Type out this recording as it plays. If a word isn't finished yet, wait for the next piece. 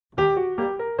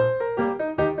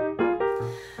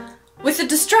With the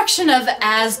destruction of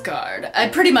Asgard, I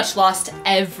pretty much lost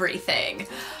everything.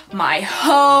 My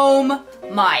home,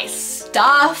 my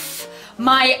stuff,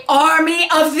 my army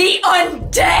of the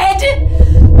undead!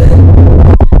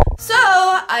 So,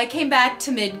 I came back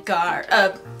to Midgar,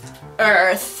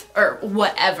 Earth, or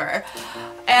whatever,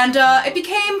 and it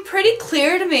became pretty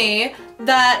clear to me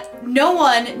that no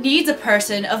one needs a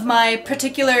person of my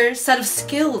particular set of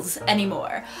skills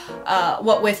anymore.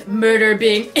 What with murder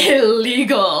being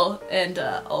illegal and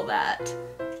all that.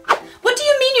 What do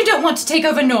you mean you don't want to take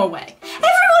over Norway?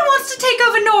 Everyone wants to take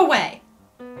over Norway!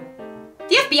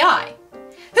 The FBI.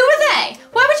 Who are they?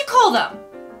 Why would you call them?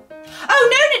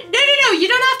 Oh, no, you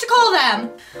don't have to call them!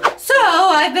 So,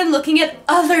 I've been looking at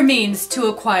other means to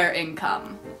acquire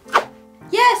income.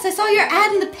 Yes, I saw your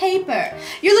ad in the paper.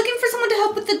 You're looking for someone to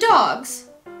help with the dogs?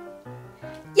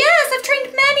 Yes, I've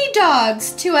trained many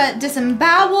dogs to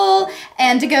disembowel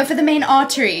and to go for the main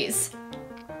arteries.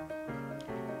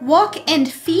 Walk and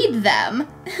feed them?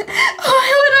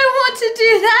 Why would I want to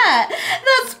do that?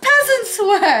 That's peasants'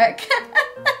 work.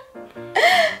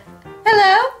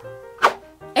 Hello?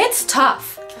 It's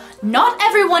tough. Not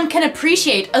everyone can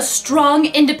appreciate a strong,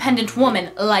 independent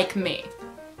woman like me.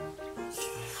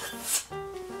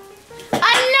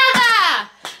 Another!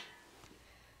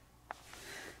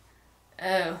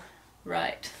 Oh,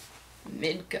 right.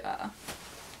 Midgar.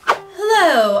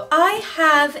 Hello, I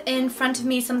have in front of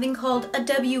me something called a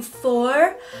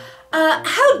W-4.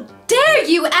 How dare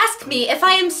you ask me if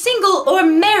I am single or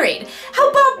married?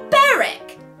 How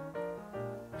barbaric!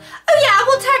 Oh yeah,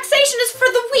 well, taxation is for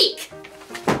the weak.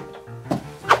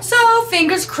 So,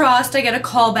 fingers crossed I get a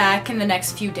call back in the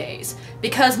next few days,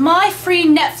 because my free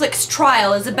Netflix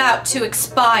trial is about to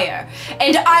expire,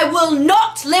 and I will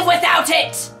not live without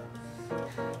it!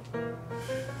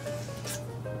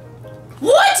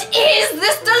 What is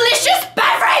this delicious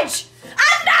beverage?